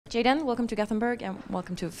Jayden, welcome to Gothenburg and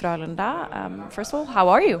welcome to Frölunda. First of all, how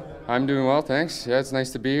are you? I'm doing well, thanks. Yeah, it's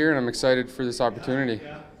nice to be here and I'm excited for this opportunity.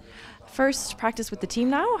 First practice with the team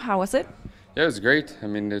now, how was it? Yeah, it was great. I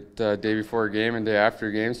mean, day before a game and day after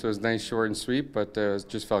a game, so it was nice, short and sweet, but it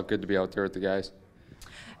just felt good to be out there with the guys.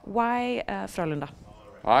 Why Frölunda?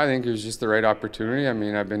 I think it was just the right opportunity. I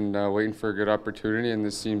mean, I've been waiting for a good opportunity and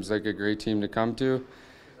this seems like a great team to come to.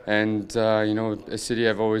 And, you know, a city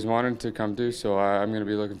I've always wanted to come to, so I'm going to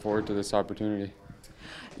be looking forward to this opportunity.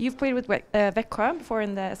 You've played with Välkommen before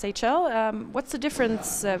in the SHL. What's the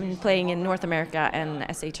difference in playing in North America and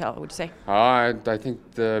SHL, would you say? I think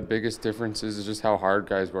the biggest difference is just how hard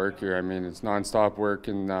guys work here. I mean, it's non-stop work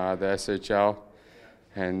in the SHL.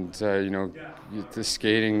 And, you know, the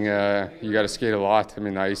skating, you got to skate a lot. I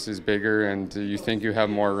mean, the ice is bigger and you think you have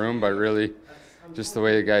more room, but really just the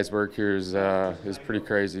way the guys work here is pretty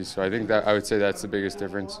crazy. So I think that I would say that's the biggest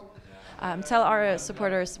difference. Tell our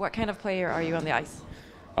supporters, what kind of player are you on the ice?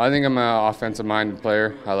 I think I'm an offensive-minded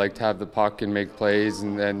player. I like to have the puck and make plays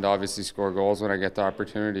and then obviously score goals when I get the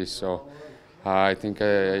opportunity. So I think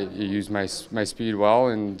I use my speed well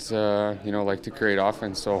and, you know, like to create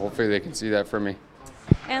offense. So hopefully they can see that from me.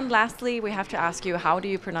 And lastly, we have to ask you, how do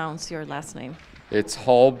you pronounce your last name? It's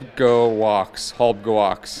Halbgewachs.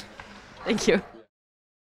 Halbgewachs. Thank you.